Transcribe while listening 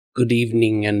Good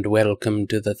evening and welcome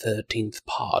to the 13th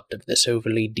part of this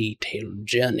overly detailed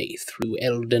journey through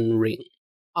Elden Ring.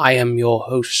 I am your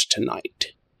host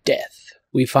tonight, Death.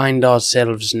 We find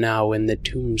ourselves now in the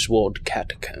Tombsward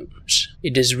Catacombs.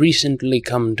 It has recently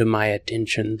come to my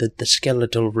attention that the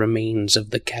skeletal remains of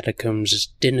the catacombs'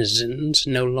 denizens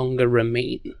no longer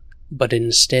remain, but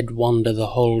instead wander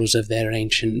the halls of their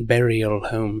ancient burial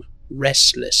home,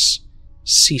 restless,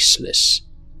 ceaseless,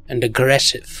 and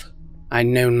aggressive. I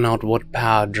know not what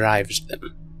power drives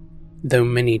them, though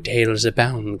many tales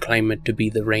abound claim it to be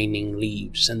the raining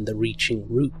leaves and the reaching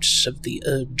roots of the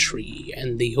Erd tree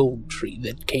and the old tree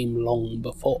that came long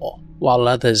before, while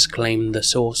others claim the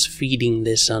source feeding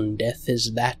this undeath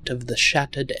is that of the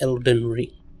shattered Elden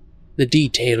Ring. The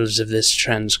details of this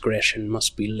transgression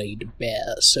must be laid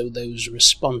bare so those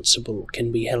responsible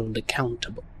can be held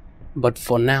accountable. But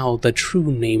for now, the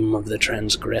true name of the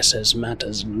transgressors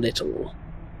matters little.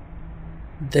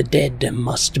 The dead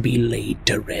must be laid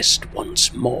to rest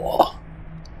once more,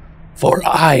 for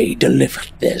I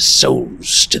delivered their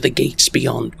souls to the gates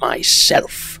beyond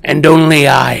myself, and only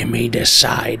I may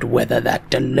decide whether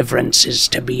that deliverance is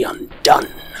to be undone.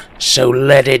 So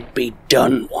let it be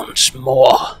done once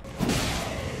more.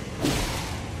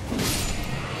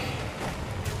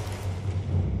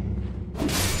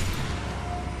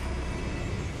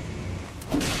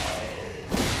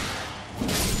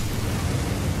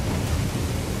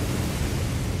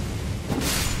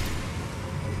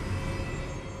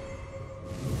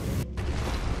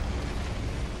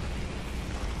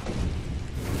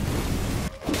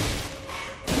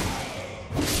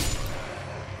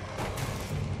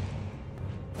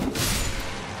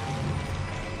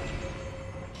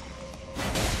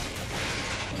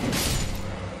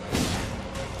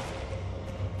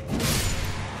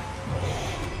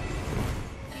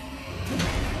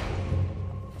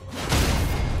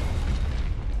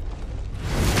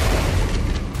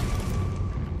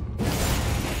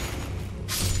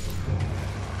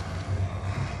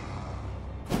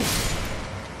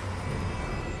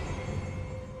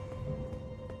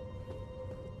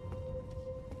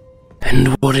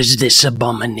 And what is this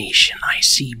abomination I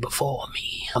see before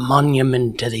me? A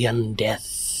monument to the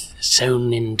undeath,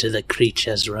 sewn into the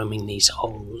creatures roaming these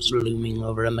halls, looming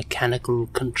over a mechanical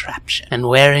contraption, and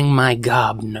wearing my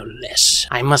garb no less.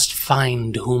 I must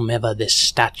find whomever this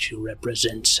statue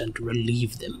represents and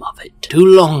relieve them of it. Too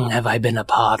long have I been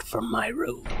apart from my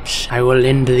robes. I will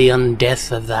end the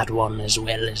undeath of that one as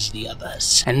well as the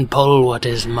others, and pull what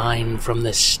is mine from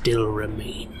the still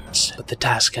remains. But the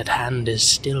task at hand is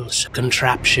still so.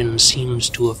 Contraption seems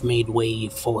to have made way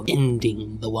for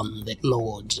ending the one that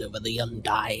lords over the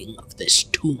undying of this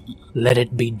tomb. Let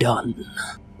it be done.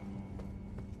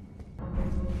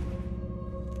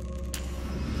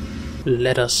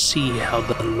 Let us see how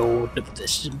the lord of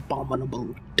this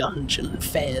abominable dungeon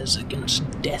fares against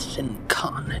death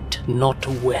incarnate. Not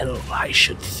well, I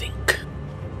should think.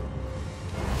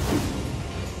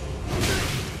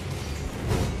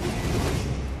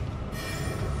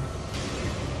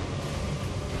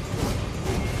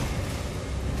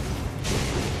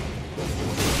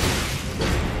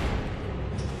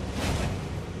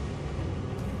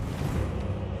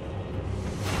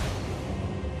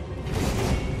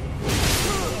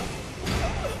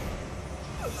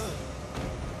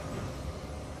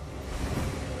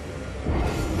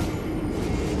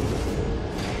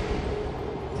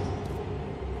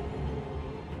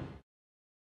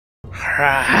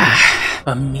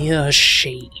 A mere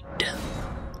shade.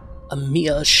 A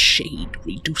mere shade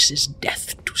reduces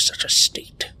death to such a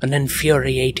state. An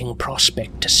infuriating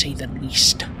prospect, to say the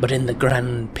least. But in the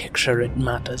grand picture it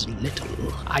matters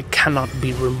little. I cannot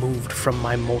be removed from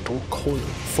my mortal coil,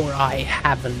 for I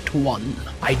haven't won.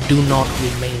 I do not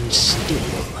remain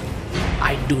still.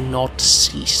 I do not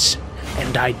cease,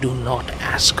 and I do not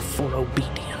ask for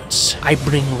obedience. I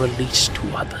bring release to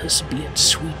others, be it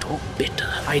sweet or bitter.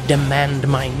 I demand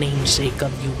my namesake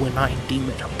of you when I deem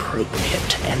it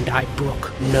appropriate, and I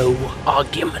brook no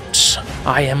arguments.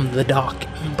 I am the dark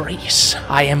embrace.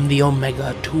 I am the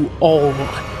omega to all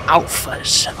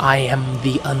alphas. I am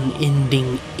the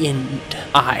unending end.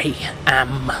 I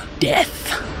am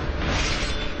death.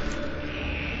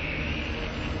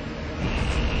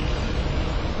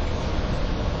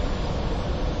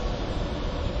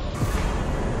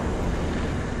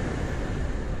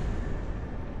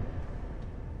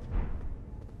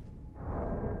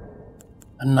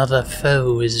 Another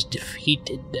foe is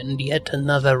defeated, and yet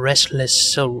another restless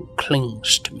soul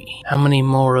clings to me. How many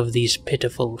more of these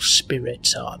pitiful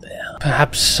spirits are there?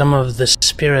 Perhaps some of the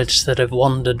spirits spirits that have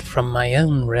wandered from my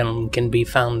own realm can be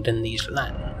found in these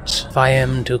lands. If I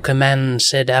am to command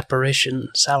said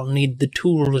apparitions, I'll need the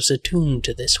tools attuned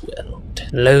to this world.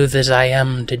 Loath as I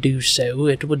am to do so,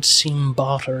 it would seem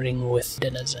bartering with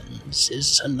denizens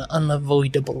is an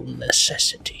unavoidable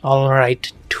necessity.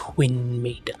 Alright, twin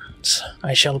maidens,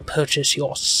 I shall purchase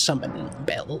your summoning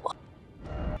bell.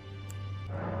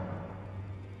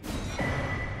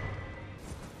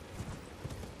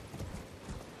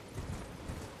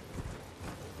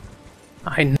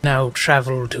 I now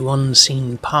travel to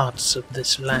unseen parts of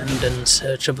this land in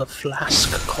search of a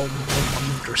flask called the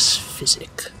Wondrous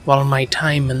Physick. While my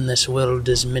time in this world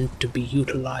is meant to be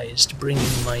utilized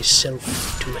bringing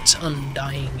myself to its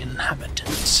undying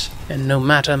inhabitants, and no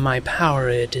matter my power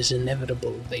it is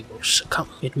inevitable they will succumb,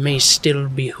 it may still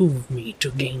behoove me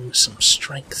to gain some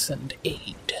strength and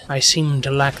aid. I seem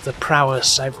to lack the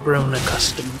prowess I've grown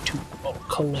accustomed to while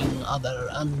culling other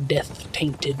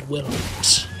undeath-tainted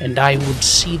worlds, and I would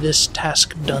see this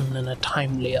task done in a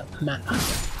timelier manner.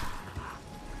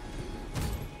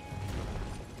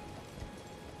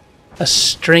 A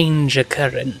strange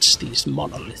occurrence, these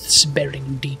monoliths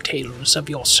bearing details of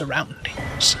your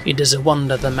surroundings. It is a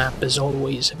wonder the map is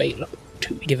always available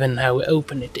to me, given how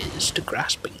open it is to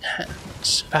grasping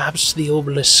hands. Perhaps the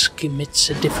obelisk emits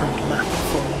a different map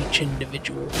for each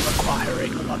individual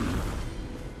requiring one.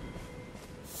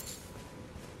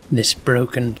 This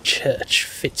broken church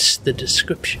fits the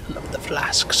description of the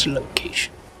flask's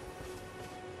location.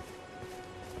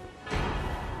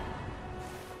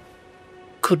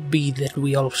 Could be that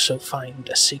we also find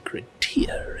a sacred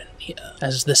tear in here,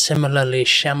 as the similarly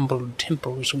shambled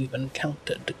temples we've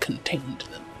encountered contained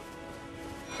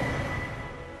them.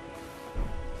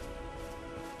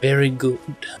 Very good.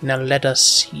 Now let us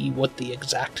see what the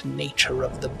exact nature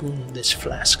of the boon this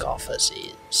flask offers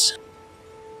is.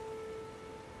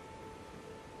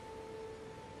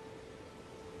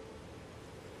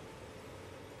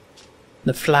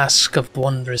 The Flask of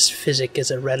Wondrous Physick is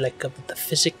a relic of the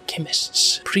Physick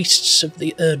chemists, priests of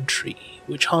the Erd Tree,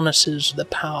 which harnesses the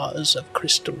powers of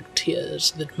crystal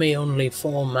tears that may only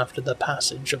form after the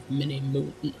passage of many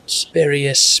moons.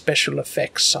 Various special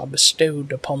effects are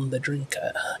bestowed upon the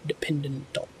drinker,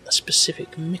 dependent on a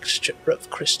specific mixture of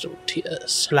crystal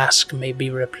tears. Flask may be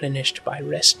replenished by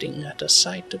resting at a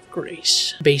site of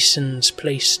grace. Basins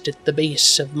placed at the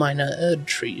base of minor Erd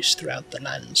trees throughout the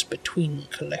lands between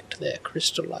collect their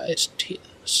crystallized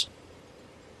tears.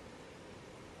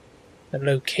 The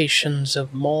locations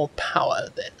of more power,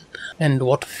 then. And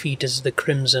what feat is the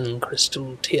Crimson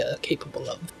Crystal Tear capable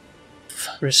of?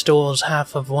 Restores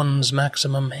half of one's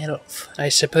maximum health. I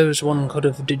suppose one could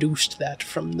have deduced that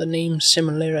from the name's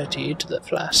similarity to the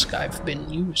flask I've been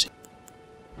using.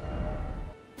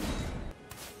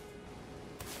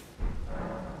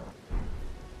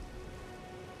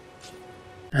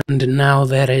 And now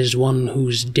there is one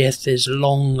whose death is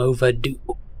long overdue.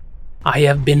 I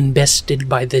have been bested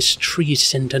by this tree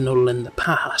sentinel in the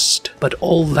past, but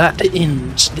all that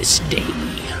ends this day.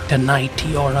 Tonight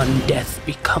your undeath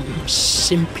becomes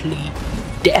simply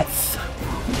death.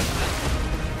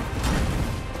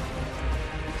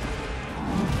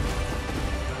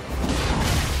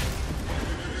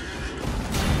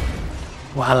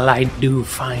 While I do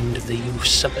find the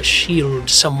use of a shield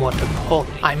somewhat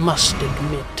appalling, I must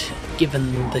admit,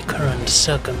 given the current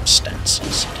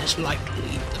circumstances, it is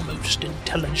likely the most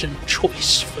intelligent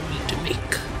choice for me to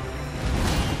make.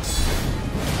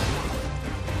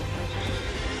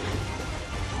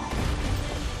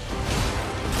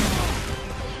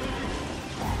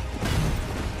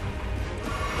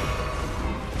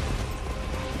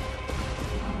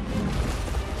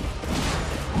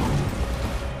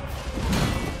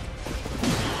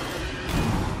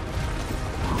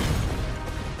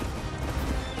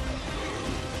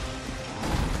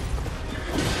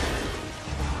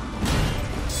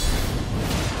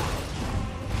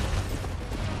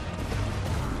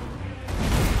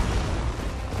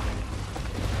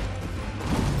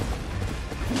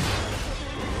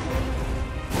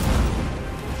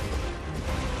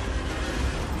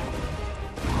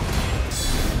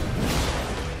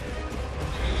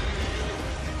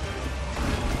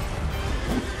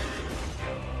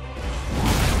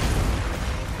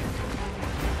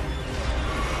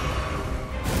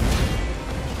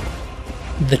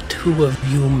 The two of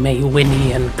you may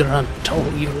whinny and grunt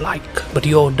all you like, but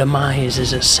your demise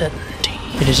is a certainty.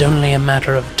 It is only a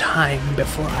matter of time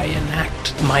before I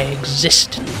enact my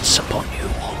existence upon you.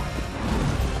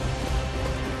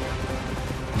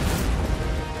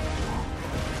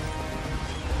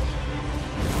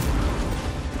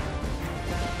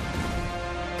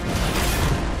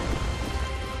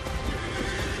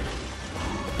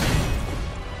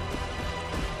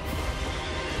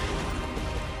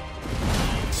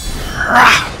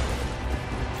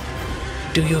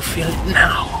 Do you feel it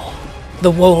now?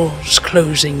 The walls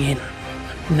closing in.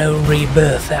 No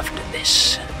rebirth after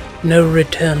this. No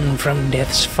return from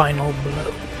death's final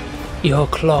blow. Your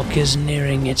clock is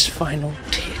nearing its final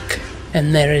tick,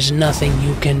 and there is nothing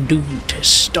you can do to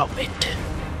stop it.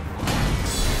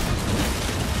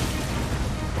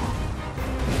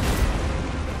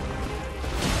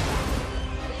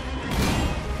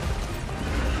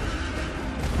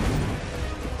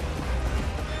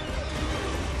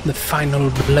 The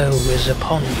final blow is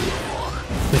upon you.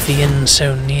 With the end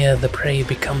so near, the prey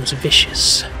becomes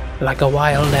vicious, like a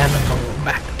wild animal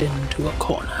backed into a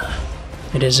corner.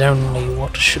 It is only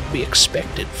what should be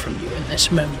expected from you in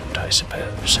this moment, I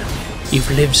suppose.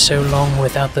 You've lived so long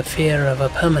without the fear of a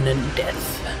permanent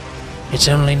death. It's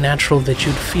only natural that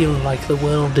you'd feel like the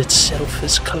world itself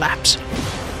is collapsing.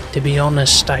 To be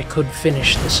honest, I could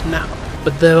finish this now,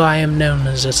 but though I am known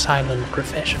as a silent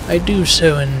profession, I do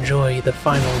so enjoy the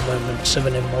final moments of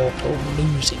an immortal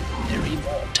losing their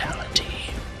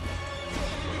immortality.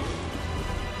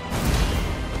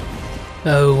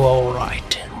 Oh, all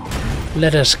right.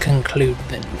 Let us conclude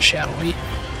then, shall we?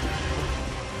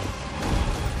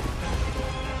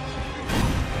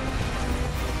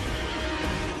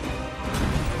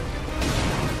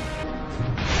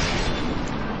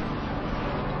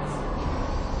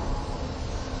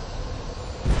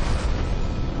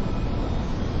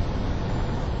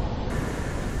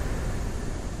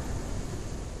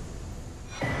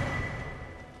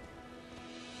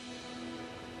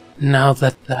 Now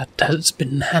that has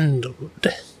been handled,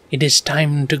 it is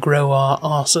time to grow our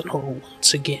arsenal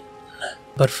once again.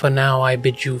 But for now I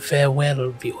bid you farewell,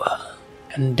 viewer,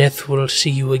 and death will see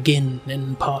you again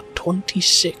in part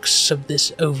 26 of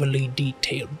this overly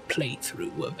detailed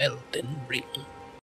playthrough of Elden Ring.